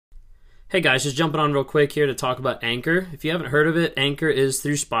Hey guys, just jumping on real quick here to talk about Anchor. If you haven't heard of it, Anchor is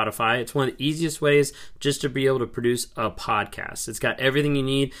through Spotify. It's one of the easiest ways just to be able to produce a podcast. It's got everything you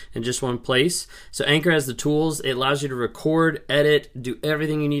need in just one place. So Anchor has the tools. It allows you to record, edit, do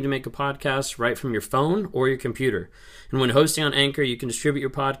everything you need to make a podcast right from your phone or your computer. And when hosting on Anchor, you can distribute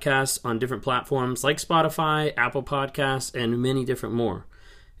your podcasts on different platforms like Spotify, Apple Podcasts, and many different more.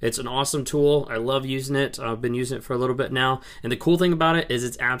 It's an awesome tool. I love using it. I've been using it for a little bit now. And the cool thing about it is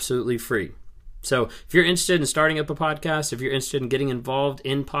it's absolutely free. So if you're interested in starting up a podcast, if you're interested in getting involved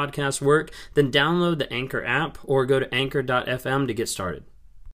in podcast work, then download the Anchor app or go to anchor.fm to get started.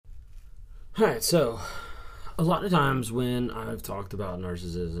 All right, so a lot of times when I've talked about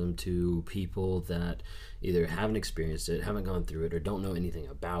narcissism to people that either haven't experienced it, haven't gone through it, or don't know anything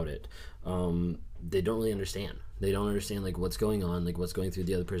about it, they don't really understand. They don't understand like what's going on, like what's going through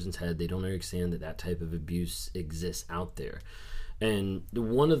the other person's head. They don't understand that type of abuse exists out there. And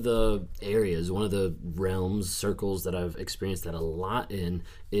one of the areas, one of the realms, circles that I've experienced that a lot in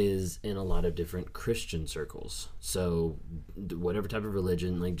is in a lot of different Christian circles. So whatever type of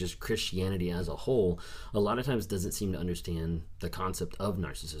religion, like just Christianity as a whole, a lot of times doesn't seem to understand the concept of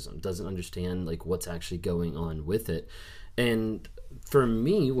narcissism, doesn't understand like what's actually going on with it. And for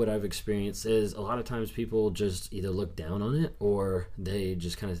me, what I've experienced is a lot of times people just either look down on it or they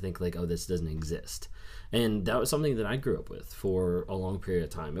just kind of think like, oh, this doesn't exist. And that was something that I grew up with for a long period of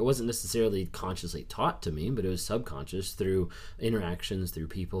time. It wasn't necessarily consciously taught to me, but it was subconscious through interactions, through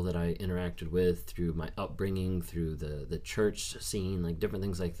people that I interacted with, through my upbringing, through the church scene, like different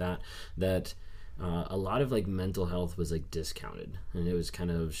things like that, that a lot of like mental health was like discounted. And it was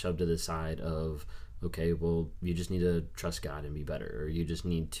kind of shoved to the side of, okay, well, you just need to trust God and be better, or you just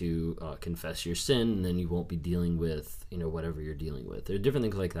need to confess your sin, and then you won't be dealing with, whatever you're dealing with. There are different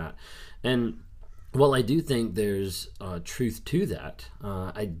things like that. And while I do think there's truth to that,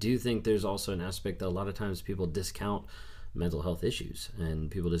 I do think there's also an aspect that a lot of times people discount mental health issues, and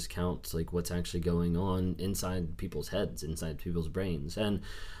people discount like what's actually going on inside people's heads, inside people's brains. And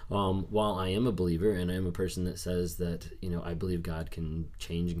while I am a believer and I am a person that says that, I believe God can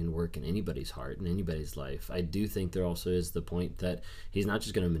change and can work in anybody's heart and anybody's life, I do think there also is the point that he's not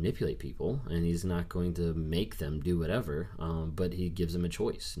just going to manipulate people and he's not going to make them do whatever, but he gives them a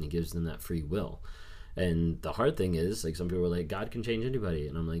choice and he gives them that free will. And the hard thing is, like, some people are like, God can change anybody.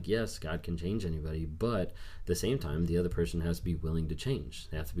 And I'm like, yes, God can change anybody. But at the same time, the other person has to be willing to change.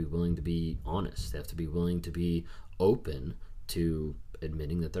 They have to be willing to be honest. They have to be willing to be open to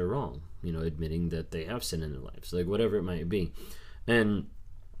admitting that they're wrong, admitting that they have sin in their lives, like whatever it might be. And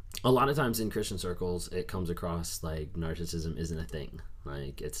a lot of times in Christian circles, it comes across like narcissism isn't a thing.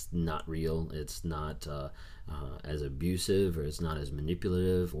 Like, it's not real. It's not as abusive, or it's not as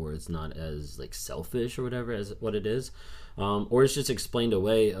manipulative, or it's not as like selfish or whatever as what it is. Or it's just explained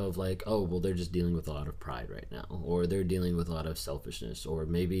away of like, oh, well, they're just dealing with a lot of pride right now, or they're dealing with a lot of selfishness, or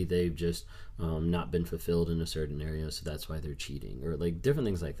maybe they've just not been fulfilled in a certain area, so that's why they're cheating, or like different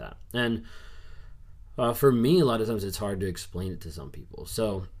things like that. And for me, a lot of times it's hard to explain it to some people.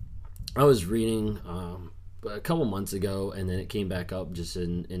 So I was reading a couple months ago, and then it came back up just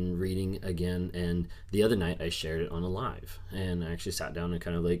in reading again, and the other night I shared it on a live, and I actually sat down and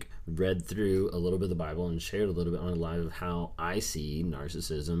kind of like read through a little bit of the Bible and shared a little bit on a live of how I see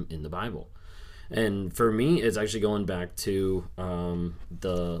narcissism in the Bible. And for me, it's actually going back to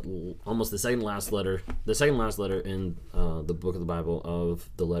the second last letter in the book of the Bible, of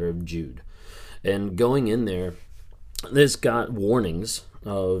the letter of Jude. And going in there, this got warnings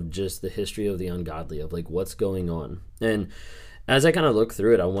of just the history of the ungodly, of like what's going on. And as I kind of look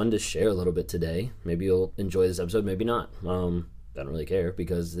through it, I wanted to share a little bit today. Maybe you'll enjoy this episode, maybe not. I don't really care,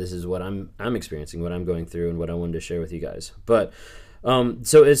 because this is what I'm experiencing, what I'm going through, and what I wanted to share with you guys. But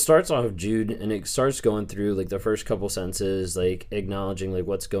so it starts off Jude, and it starts going through like the first couple sentences, like acknowledging like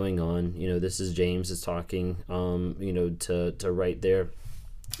what's going on. This is James is talking, to right there.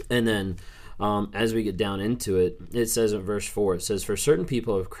 And then as we get down into it, it says in verse 4, it says, "For certain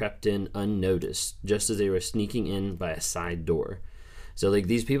people have crept in unnoticed, just as they were sneaking in by a side door." So like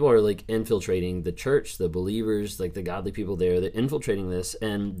these people are like infiltrating the church, the believers, like the godly people there, they're infiltrating this.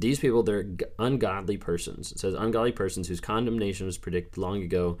 And these people, they're ungodly persons. It says ungodly persons whose condemnation was predicted long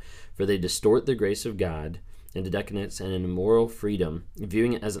ago, for they distort the grace of God into decadence and an immoral freedom,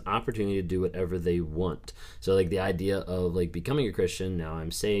 viewing it as an opportunity to do whatever they want. So like the idea of like becoming a Christian, now I'm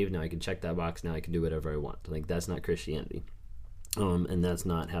saved, now I can check that box, now I can do whatever I want. Like that's not Christianity. And that's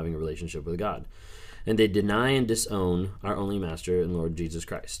not having a relationship with God. And they deny and disown our only Master and Lord Jesus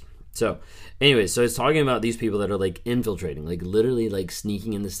Christ. So anyway, so it's talking about these people that are like infiltrating, like literally like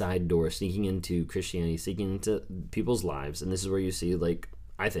sneaking in the side door, sneaking into Christianity, sneaking into people's lives. And this is where you see like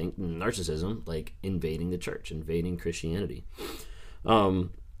I think, narcissism, like invading the church, invading Christianity.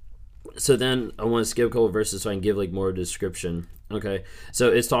 So then I want to skip a couple of verses so I can give like more description. Okay,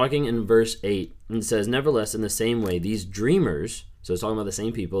 so it's talking in verse 8, and it says, nevertheless, in the same way, these dreamers, so it's talking about the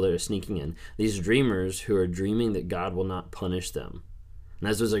same people that are sneaking in, these dreamers who are dreaming that God will not punish them. And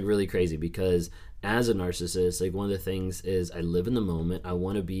that's what's like really crazy, because as a narcissist, like one of the things is I live in the moment. I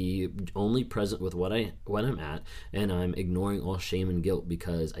want to be only present with what I'm at, and I'm ignoring all shame and guilt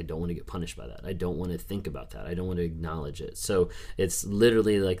because I don't want to get punished by that. I don't want to think about that. I don't want to acknowledge it. So it's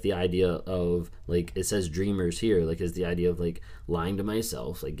literally like the idea of like, it says dreamers here, like is the idea of like lying to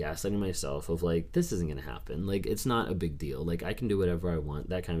myself, like gaslighting myself of like, this isn't going to happen. Like, it's not a big deal. Like, I can do whatever I want,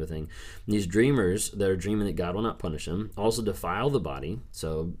 that kind of a thing. And these dreamers that are dreaming that God will not punish them also defile the body.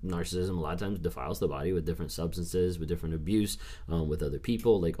 So narcissism a lot of times defiles the body with different substances, with different abuse, with other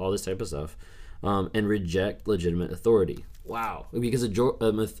people, like all this type of stuff, and reject legitimate authority. Wow. Because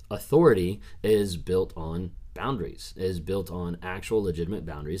authority is built on boundaries, is built on actual legitimate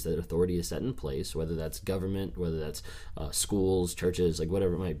boundaries that authority is set in place, whether that's government, whether that's schools, churches, like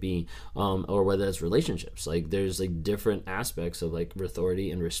whatever it might be, or whether that's relationships. Like there's like different aspects of like authority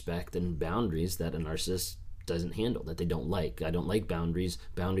and respect and boundaries that a narcissist doesn't handle, that they don't like. I don't like boundaries.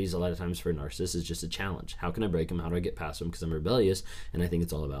 Boundaries a lot of times for a narcissist is just a challenge. How can I break them? How do I get past them? Because I'm rebellious and I think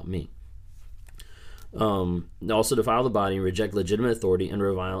it's all about me. Also defile the body, reject legitimate authority, and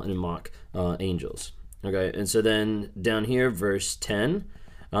revile and mock angels. Okay, and so then down here, verse 10,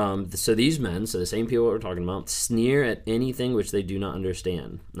 so these men, so the same people we're talking about, sneer at anything which they do not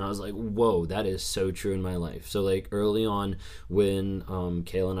understand. And I was like, whoa, that is so true in my life. So like early on when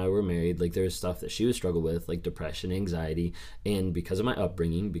Kayla and I were married, like there was stuff that she would struggle with, like depression, anxiety, and because of my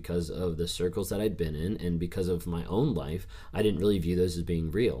upbringing, because of the circles that I'd been in, and because of my own life, I didn't really view those as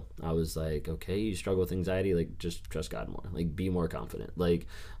being real. I was like, okay, you struggle with anxiety, like just trust God more, like be more confident, like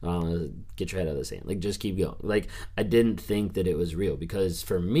get your head out of the sand, like just keep going. Like I didn't think that it was real, because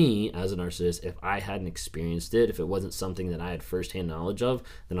for me as a narcissist, if I hadn't experienced it, if it wasn't something that I had firsthand knowledge of,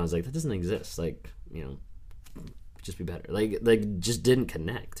 then I was like, that doesn't exist. Like, you know, just be better. Like just didn't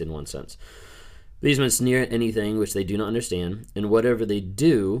connect in one sense. These men sneer at anything which they do not understand, and whatever they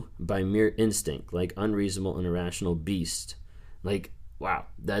do by mere instinct, like unreasonable and irrational beast. Like, wow,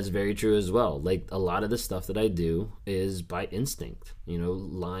 that's very true as well. Like a lot of the stuff that I do is by instinct, you know,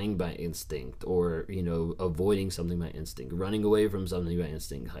 lying by instinct, or, you know, avoiding something by instinct, running away from something by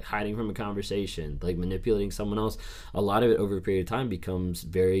instinct, like hiding from a conversation, like manipulating someone else. A lot of it over a period of time becomes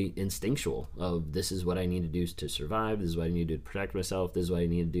very instinctual of this is what I need to do to survive. This is what I need to do to protect myself. This is what I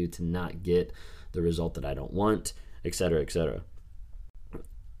need to do to not get the result that I don't want, etc., etc.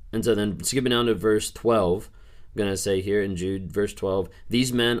 And so then skipping down to verse 12, I'm going to say here in Jude, verse 12,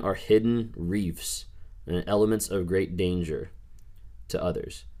 these men are hidden reefs and elements of great danger to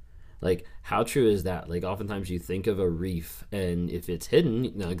others. Like, how true is that? Like, oftentimes you think of a reef, and if it's hidden,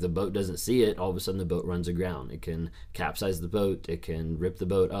 you know, like the boat doesn't see it, all of a sudden the boat runs aground. It can capsize the boat, it can rip the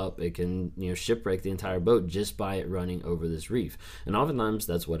boat up, it can, you know, shipwreck the entire boat just by it running over this reef. And oftentimes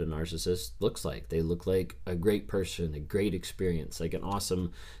that's what a narcissist looks like. They look like a great person, a great experience, like an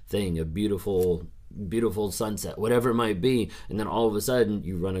awesome thing, a beautiful sunset, whatever it might be, and then all of a sudden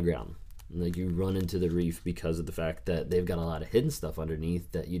you run aground. Like you run into the reef because of the fact that they've got a lot of hidden stuff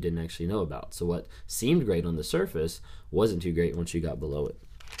underneath that you didn't actually know about. So what seemed great on the surface wasn't too great once you got below it.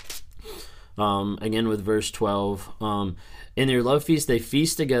 Again with verse 12, in their love feast they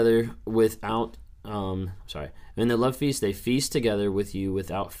feast together without in their love feast they feast together with you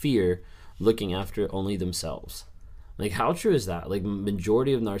without fear, looking after only themselves. Like, how true is that? Like,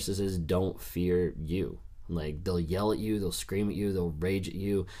 majority of narcissists don't fear you. Like, they'll yell at you, they'll scream at you, they'll rage at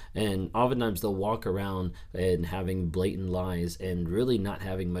you, and oftentimes they'll walk around and having blatant lies and really not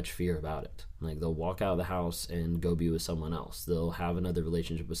having much fear about it. Like, they'll walk out of the house and go be with someone else. They'll have another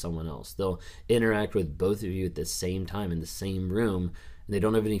relationship with someone else. They'll interact with both of you at the same time in the same room, and they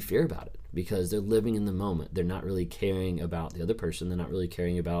don't have any fear about it because they're living in the moment. They're not really caring about the other person. They're not really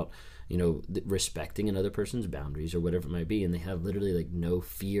caring about, you know, respecting another person's boundaries or whatever it might be, and they have literally like no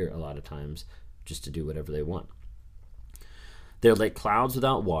fear a lot of times, just to do whatever they want. They're like clouds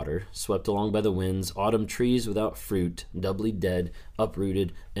without water, swept along by the winds, autumn trees without fruit, doubly dead,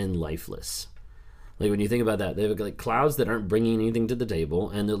 uprooted, and lifeless. Like when you think about that, they have like clouds that aren't bringing anything to the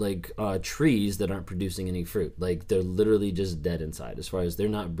table, and they're like trees that aren't producing any fruit. Like they're literally just dead inside, as far as they're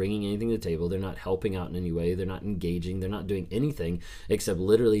not bringing anything to the table. They're not helping out in any way. They're not engaging. They're not doing anything except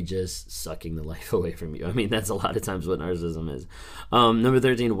literally just sucking the life away from you. I mean, that's a lot of times what narcissism is. Number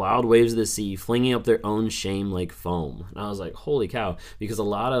 13, wild waves of the sea, flinging up their own shame like foam. And I was like, holy cow, because a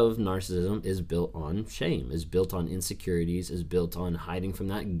lot of narcissism is built on shame, is built on insecurities, is built on hiding from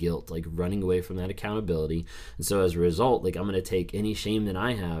that guilt, like running away from that accountability. And so as a result, like I'm going to take any shame that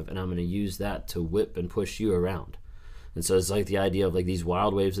I have and I'm going to use that to whip and push you around. And so it's like the idea of like these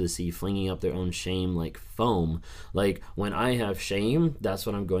wild waves of the sea flinging up their own shame like foam. Like when I have shame, that's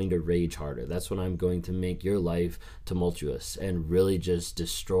when I'm going to rage harder. That's when I'm going to make your life tumultuous and really just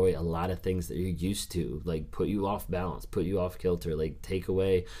destroy a lot of things that you're used to, like put you off balance, put you off kilter, like take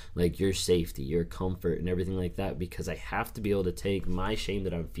away like your safety, your comfort and everything like that, because I have to be able to take my shame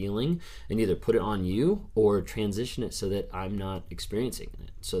that I'm feeling and either put it on you or transition it so that I'm not experiencing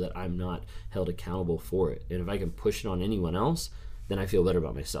it, so that I'm not held accountable for it. And if I can push it on anyone else, then I feel better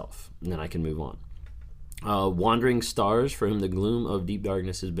about myself, and then I can move on. Wandering stars, for whom the gloom of deep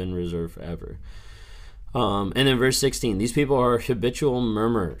darkness has been reserved forever. And then verse 16, these people are habitual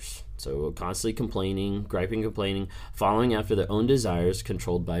murmurers, so constantly complaining, griping, complaining, following after their own desires,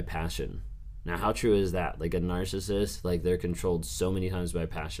 controlled by passion. Now, how true is that? Like a narcissist, like they're controlled so many times by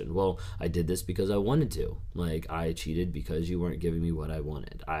passion. Well, I did this because I wanted to. Like I cheated because you weren't giving me what I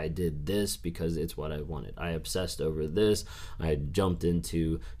wanted. I did this because it's what I wanted. I obsessed over this. I jumped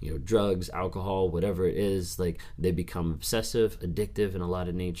into, drugs, alcohol, whatever it is. Like they become obsessive, addictive in a lot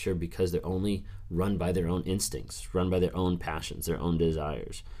of nature because they're only run by their own instincts, run by their own passions, their own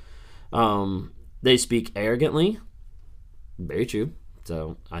desires. They speak arrogantly. Very true.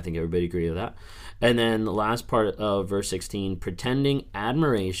 So I think everybody agree with that. And then the last part of verse 16, pretending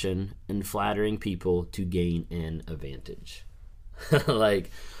admiration and flattering people to gain an advantage.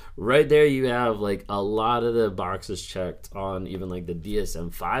 Like right there you have like a lot of the boxes checked on even like the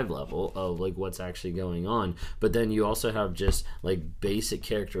DSM-5 level of like what's actually going on. But then you also have just like basic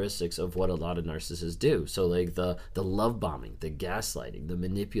characteristics of what a lot of narcissists do. So like the love bombing, the gaslighting, the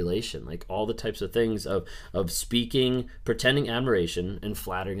manipulation, like all the types of things of speaking, pretending admiration and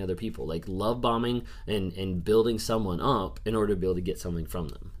flattering other people, like love bombing and building someone up in order to be able to get something from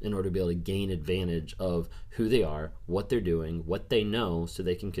them, in order to be able to gain advantage of who they are, what they're doing, what they know, so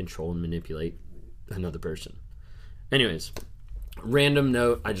they can control and manipulate another person. Anyways, random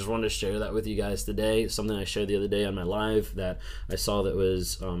note, I just wanted to share that with you guys today. Something I shared the other day on my live that I saw that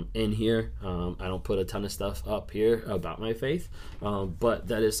was in here. I don't put a ton of stuff up here about my faith, but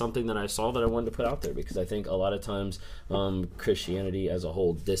that is something that I saw that I wanted to put out there because I think a lot of times Christianity as a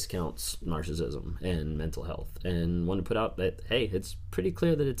whole discounts narcissism and mental health, and wanted to put out that, hey, it's pretty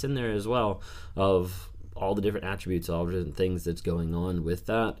clear that it's in there as well, of all the different attributes, all the different things that's going on with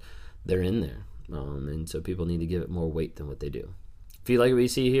that. They're in there, and so people need to give it more weight than what they do. If you like what you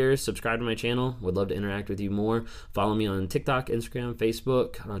see here, subscribe to my channel. Would love to interact with you more. Follow me on TikTok, Instagram,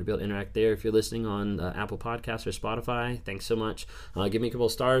 Facebook to be able to interact there. If you're listening on Apple Podcasts or Spotify, thanks so much. Give me a couple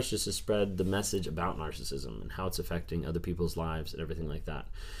of stars just to spread the message about narcissism and how it's affecting other people's lives and everything like that.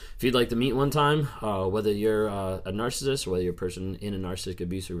 If you'd like to meet one time, whether you're a narcissist or whether you're a person in a narcissistic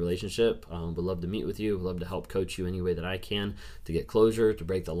abusive relationship, would love to meet with you. Would love to help coach you any way that I can to get closure, to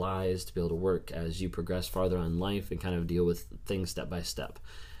break the lies, to be able to work as you progress farther on life and kind of deal with things step by step.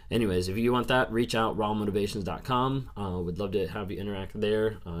 Anyways, if you want that, reach out, rawmotivations.com. Would love to have you interact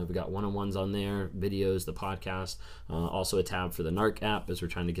there. We got one-on-ones on there, videos, the podcast, also a tab for the Narc app as we're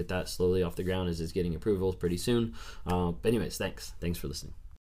trying to get that slowly off the ground as it's getting approvals pretty soon. But anyways, thanks for listening.